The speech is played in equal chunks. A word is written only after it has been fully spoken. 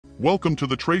Welcome to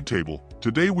the trade table.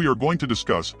 Today we are going to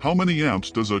discuss how many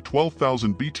amps does a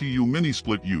 12,000 BTU mini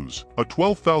split use. A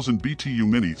 12,000 BTU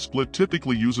mini split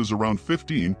typically uses around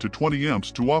 15 to 20 amps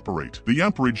to operate. The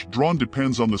amperage drawn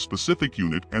depends on the specific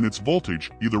unit and its voltage,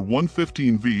 either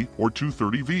 115V or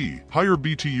 230V. Higher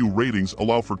BTU ratings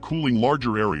allow for cooling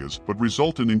larger areas but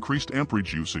result in increased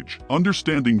amperage usage.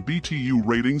 Understanding BTU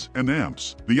ratings and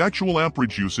amps. The actual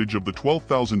amperage usage of the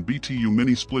 12,000 BTU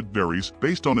mini split varies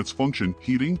based on its function,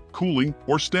 heating, cooling,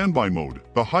 or standby mode.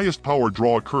 The highest power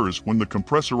draw occurs when the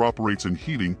compressor operates in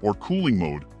heating or cooling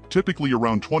mode, typically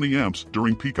around 20 amps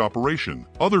during peak operation.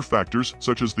 Other factors,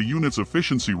 such as the unit's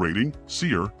efficiency rating,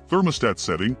 SEER, thermostat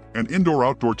setting, and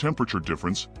indoor-outdoor temperature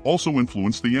difference, also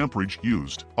influence the amperage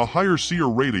used. A higher SEER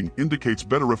rating indicates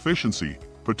better efficiency,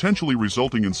 potentially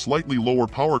resulting in slightly lower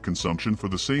power consumption for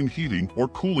the same heating or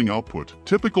cooling output.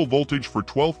 Typical voltage for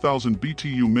 12,000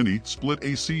 BTU mini split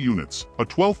AC units. A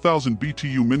 12,000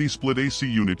 BTU mini split AC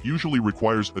unit usually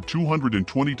requires a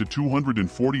 220 to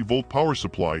 240 volt power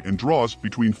supply and draws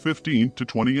between 15 to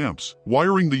 20 amps.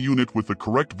 Wiring the unit with the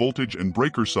correct voltage and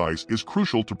breaker size is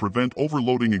crucial to prevent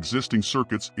overloading existing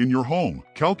circuits in your home.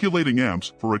 Calculating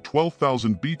amps for a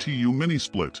 12,000 BTU mini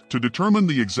split. To determine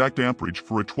the exact amperage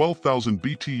for a 12,000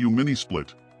 BTU mini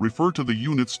split, refer to the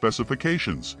unit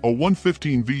specifications. A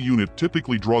 115V unit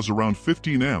typically draws around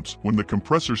 15 amps when the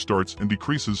compressor starts and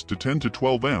decreases to 10 to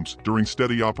 12 amps during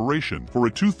steady operation. For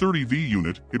a 230V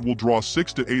unit, it will draw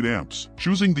 6 to 8 amps.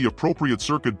 Choosing the appropriate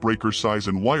circuit breaker size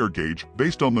and wire gauge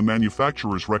based on the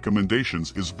manufacturer's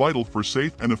recommendations is vital for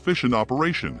safe and efficient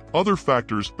operation. Other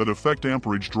factors that affect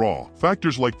amperage draw.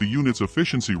 Factors like the unit's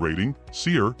efficiency rating,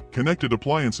 SEER, connected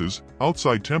appliances,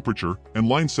 outside temperature, and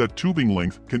line set tubing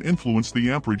length can influence the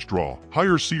amperage draw.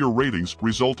 Higher SEER ratings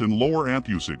result in lower amp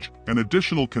usage, and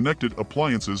additional connected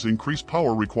appliances increase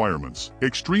power requirements.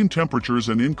 Extreme temperatures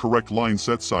and incorrect line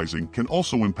set sizing can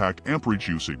also impact amperage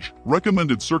usage.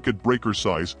 Recommended circuit breaker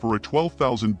size for a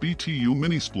 12,000 BTU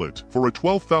mini split. For a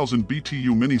 12,000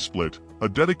 BTU mini split, a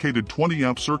dedicated 20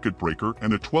 amp circuit breaker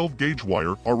and a 12 gauge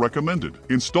wire are recommended.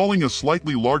 Installing a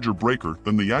slightly larger breaker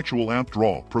than the actual amp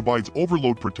draw provides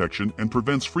overload protection and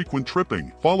prevents frequent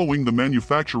tripping. Following the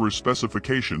manufacturer's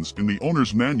specifications in the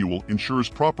owner's manual ensures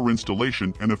proper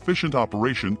installation and efficient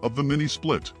operation of the mini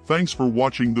split. Thanks for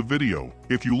watching the video.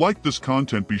 If you like this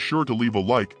content, be sure to leave a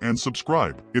like and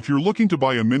subscribe. If you're looking to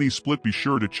buy a mini split, be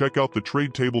sure to check out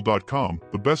thetradetable.com,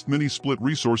 the best mini split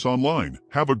resource online.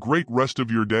 Have a great rest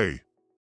of your day.